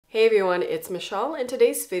Hey everyone, it's Michelle. In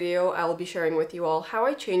today's video, I will be sharing with you all how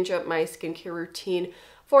I change up my skincare routine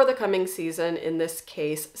for the coming season, in this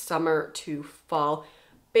case, summer to fall.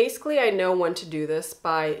 Basically, I know when to do this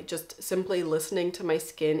by just simply listening to my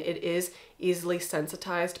skin. It is easily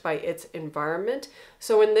sensitized by its environment.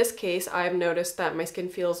 So in this case, I've noticed that my skin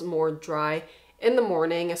feels more dry in the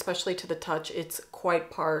morning, especially to the touch. It's quite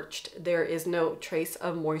parched. There is no trace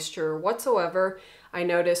of moisture whatsoever. I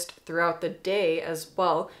noticed throughout the day as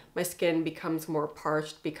well, my skin becomes more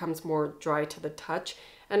parched, becomes more dry to the touch.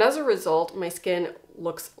 And as a result, my skin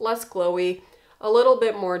looks less glowy, a little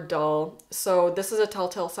bit more dull. So this is a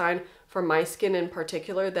telltale sign for my skin in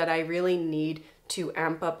particular that I really need to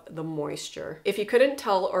amp up the moisture. If you couldn't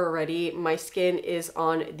tell already, my skin is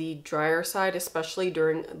on the drier side, especially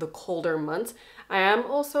during the colder months. I am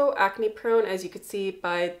also acne prone, as you could see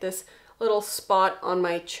by this little spot on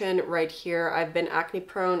my chin right here. I've been acne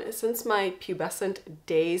prone since my pubescent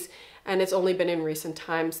days, and it's only been in recent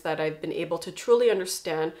times that I've been able to truly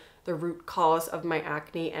understand the root cause of my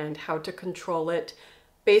acne and how to control it.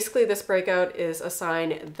 Basically, this breakout is a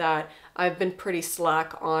sign that I've been pretty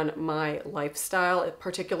slack on my lifestyle,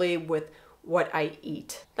 particularly with what I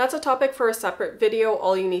eat. That's a topic for a separate video.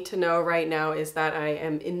 All you need to know right now is that I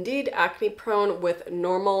am indeed acne prone with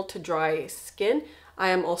normal to dry skin. I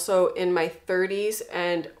am also in my 30s,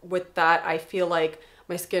 and with that, I feel like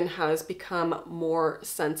my skin has become more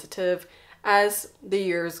sensitive as the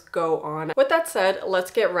years go on. With that said, let's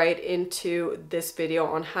get right into this video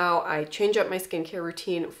on how I change up my skincare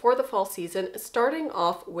routine for the fall season, starting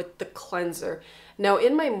off with the cleanser. Now,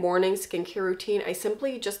 in my morning skincare routine, I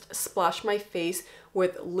simply just splash my face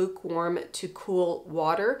with lukewarm to cool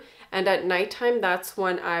water, and at nighttime, that's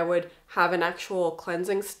when I would have an actual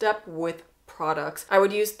cleansing step with products. I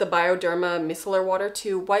would use the Bioderma micellar water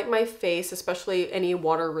to wipe my face, especially any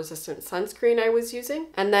water-resistant sunscreen I was using.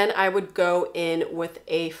 And then I would go in with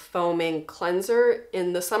a foaming cleanser.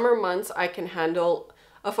 In the summer months, I can handle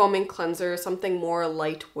a foaming cleanser, something more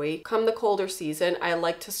lightweight. Come the colder season, I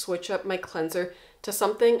like to switch up my cleanser to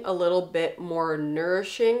something a little bit more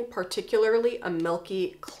nourishing, particularly a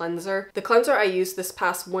milky cleanser. The cleanser I used this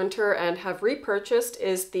past winter and have repurchased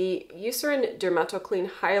is the Eucerin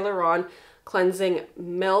DermatoCLEAN Hyaluron Cleansing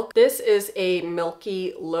Milk. This is a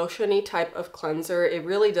milky, lotiony type of cleanser. It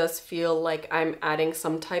really does feel like I'm adding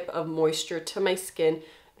some type of moisture to my skin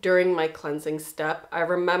during my cleansing step. I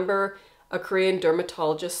remember a Korean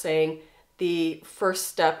dermatologist saying the first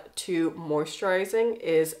step to moisturizing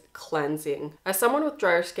is cleansing. As someone with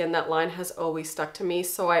drier skin, that line has always stuck to me,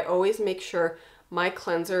 so I always make sure my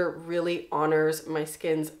cleanser really honors my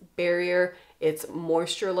skin's barrier, its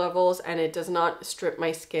moisture levels, and it does not strip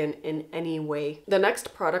my skin in any way. The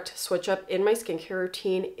next product switch up in my skincare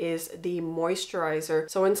routine is the moisturizer.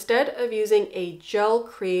 So instead of using a gel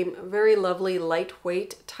cream, very lovely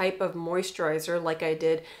lightweight type of moisturizer like I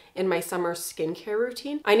did in my summer skincare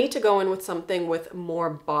routine, I need to go in with something with more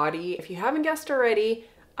body. If you haven't guessed already,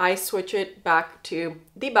 I switch it back to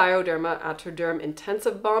the Bioderma Atoderm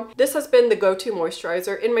Intensive Balm. This has been the go-to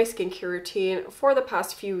moisturizer in my skincare routine for the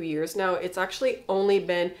past few years now. It's actually only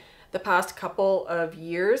been the past couple of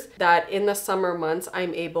years that in the summer months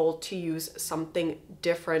I'm able to use something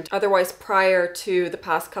different. Otherwise, prior to the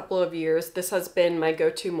past couple of years, this has been my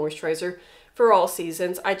go-to moisturizer for all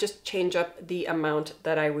seasons. I just change up the amount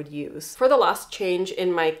that I would use. For the last change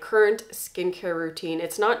in my current skincare routine,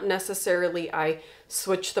 it's not necessarily I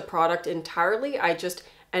switch the product entirely, I just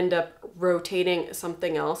end up rotating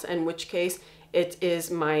something else, in which case it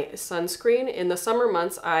is my sunscreen. In the summer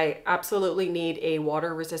months, I absolutely need a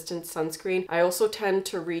water-resistant sunscreen. I also tend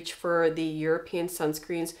to reach for the European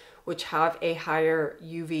sunscreens, which have a higher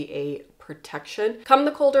UVA protection. Come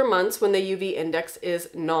the colder months, when the UV index is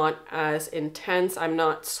not as intense, I'm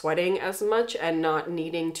not sweating as much and not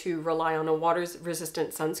needing to rely on a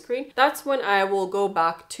water-resistant sunscreen, that's when I will go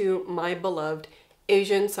back to my beloved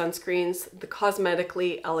Asian sunscreens, the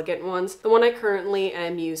cosmetically elegant ones. The one I currently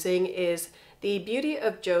am using is the Beauty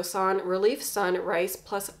of Joseon Relief Sun Rice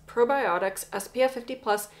Plus Probiotics SPF 50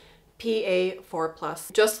 Plus PA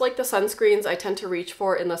 4+. Just like the sunscreens I tend to reach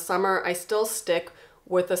for in the summer, I still stick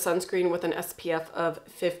with a sunscreen with an SPF of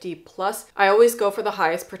 50+. I always go for the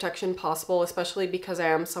highest protection possible, especially because I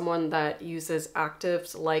am someone that uses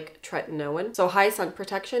actives like tretinoin. So high sun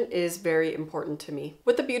protection is very important to me.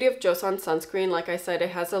 With the Beauty of Joseon sunscreen, like I said, it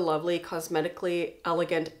has a lovely cosmetically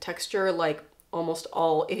elegant texture like almost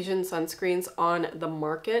all Asian sunscreens on the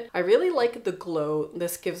market. I really like the glow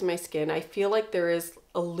this gives my skin. I feel like there is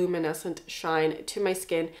a luminescent shine to my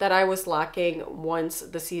skin that I was lacking once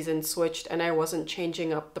the season switched and I wasn't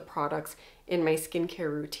changing up the products in my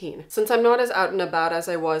skincare routine. Since I'm not as out and about as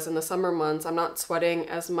I was in the summer months, I'm not sweating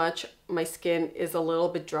as much, my skin is a little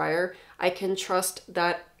bit drier, I can trust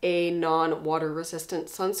that a non-water resistant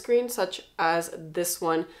sunscreen such as this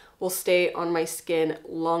one will stay on my skin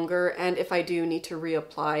longer, and if I do need to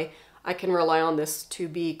reapply, I can rely on this to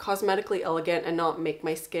be cosmetically elegant and not make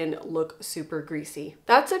my skin look super greasy.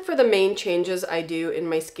 That's it for the main changes I do in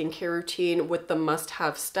my skincare routine with the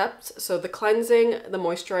must-have steps. So the cleansing, the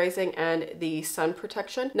moisturizing, and the sun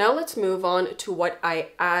protection. Now let's move on to what I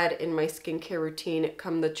add in my skincare routine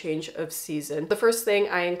come the change of season. The first thing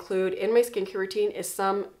I include in my skincare routine is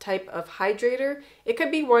some type of hydrator. It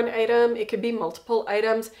could be one item, it could be multiple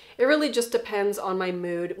items. It really just depends on my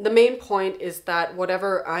mood. The main point is that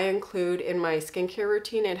whatever I include in my skincare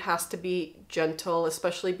routine, it has to be gentle,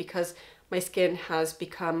 especially because my skin has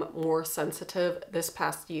become more sensitive this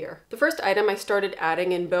past year. The first item I started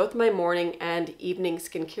adding in both my morning and evening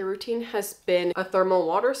skincare routine has been a thermal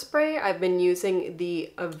water spray. I've been using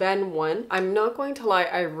the Avene one. I'm not going to lie,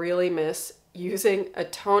 I really miss using a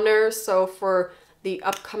toner, so for the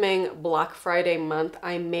upcoming Black Friday month,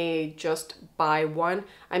 I may just buy one.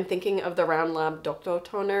 I'm thinking of the Round Lab Doctor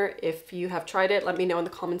Toner. If you have tried it, let me know in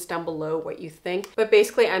the comments down below what you think. But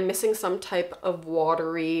basically, I'm missing some type of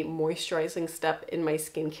watery moisturizing step in my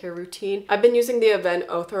skincare routine. I've been using the Avene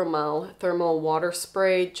Thermal Water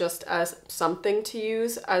Spray just as something to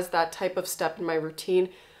use as that type of step in my routine.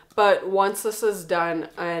 But once this is done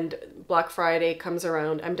and Black Friday comes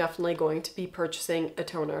around, I'm definitely going to be purchasing a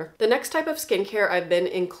toner. The next type of skincare I've been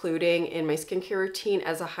including in my skincare routine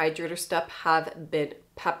as a hydrator step have been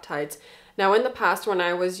peptides. Now in the past, when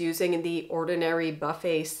I was using the ordinary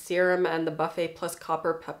Buffet serum and the Buffet plus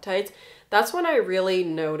copper peptides, that's when I really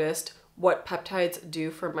noticed what peptides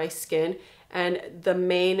do for my skin. And the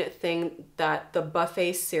main thing that the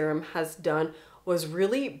Buffet serum has done was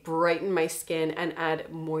really brighten my skin and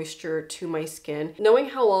add moisture to my skin. Knowing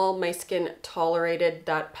how well my skin tolerated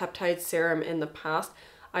that peptide serum in the past,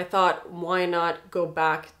 I thought, why not go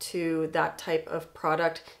back to that type of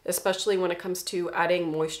product, especially when it comes to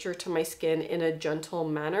adding moisture to my skin in a gentle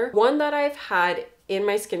manner. One that I've had in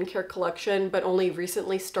my skincare collection, but only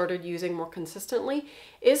recently started using more consistently,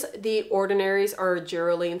 is the Ordinary's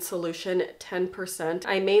Argireline Solution 10%.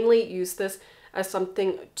 I mainly use this as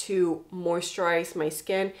something to moisturize my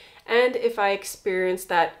skin, and if I experience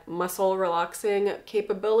that muscle relaxing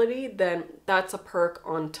capability, then that's a perk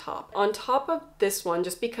on top. On top of this one,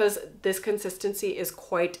 just because this consistency is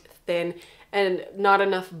quite thin and not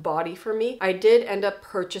enough body for me, I did end up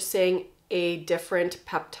purchasing a different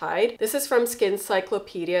peptide. This is from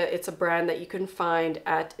Skincyclopedia. It's a brand that you can find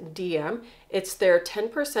at DM. It's their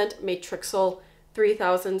 10% Matrixyl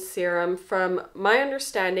 3000 serum. From my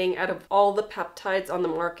understanding, out of all the peptides on the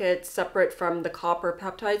market, separate from the copper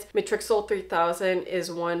peptides, Matrixyl 3000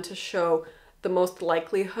 is one to show the most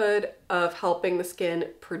likelihood of helping the skin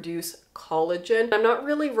produce collagen. I'm not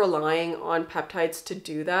really relying on peptides to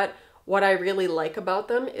do that. What I really like about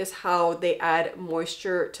them is how they add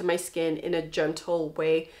moisture to my skin in a gentle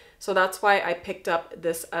way. So that's why I picked up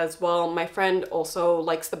this as well. My friend also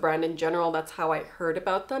likes the brand in general. That's how I heard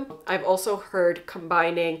about them. I've also heard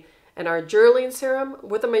combining an Argireline serum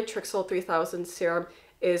with a Matrixyl 3000 serum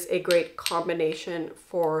is a great combination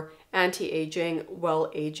for anti-aging,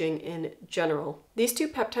 well aging in general. These two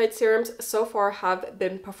peptide serums so far have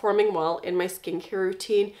been performing well in my skincare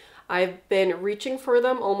routine. I've been reaching for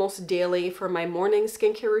them almost daily for my morning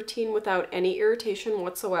skincare routine without any irritation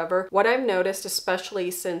whatsoever. What I've noticed, especially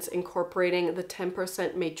since incorporating the 10%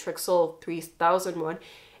 Matrixyl 3000 one,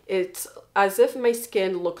 it's as if my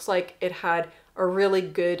skin looks like it had a really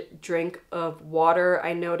good drink of water.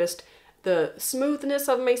 I noticed the smoothness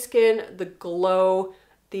of my skin, the glow,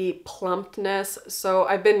 the plumpness, so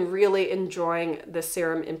I've been really enjoying this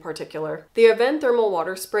serum in particular. The Avene Thermal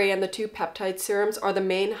Water Spray and the two peptide serums are the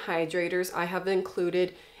main hydrators I have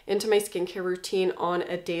included into my skincare routine on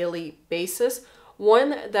a daily basis.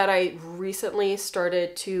 One that I recently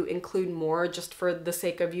started to include more just for the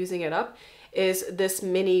sake of using it up is this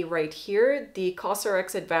mini right here, the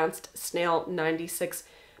COSRX Advanced Snail 96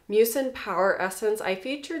 Mucin Power Essence. I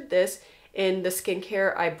featured this in the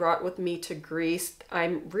skincare I brought with me to Greece.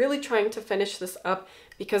 I'm really trying to finish this up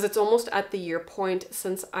because it's almost at the year point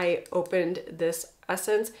since I opened this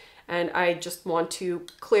essence, and I just want to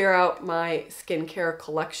clear out my skincare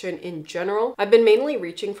collection in general. I've been mainly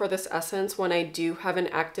reaching for this essence when I do have an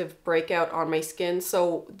active breakout on my skin.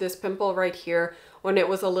 So this pimple right here, when it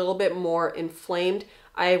was a little bit more inflamed,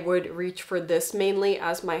 I would reach for this mainly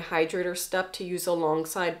as my hydrator step to use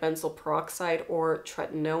alongside benzoyl peroxide or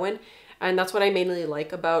tretinoin. And that's what I mainly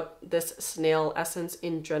like about this Snail essence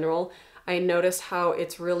in general. I notice how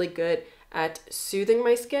it's really good at soothing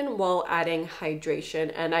my skin while adding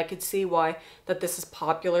hydration, and I could see why that this is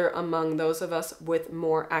popular among those of us with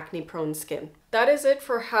more acne prone skin. That is it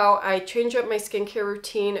for how I change up my skincare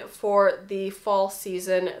routine for the fall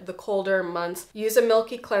season, the colder months. Use a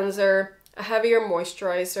milky cleanser, a heavier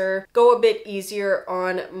moisturizer, go a bit easier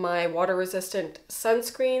on my water resistant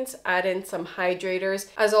sunscreens, add in some hydrators.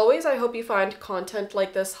 As always, I hope you find content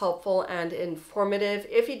like this helpful and informative.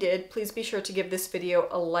 If you did, please be sure to give this video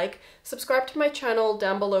a like, subscribe to my channel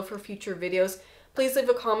down below for future videos. Please leave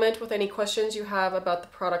a comment with any questions you have about the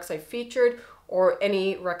products I featured or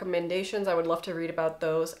any recommendations. I would love to read about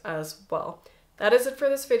those as well. That is it for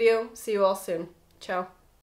this video. See you all soon. Ciao.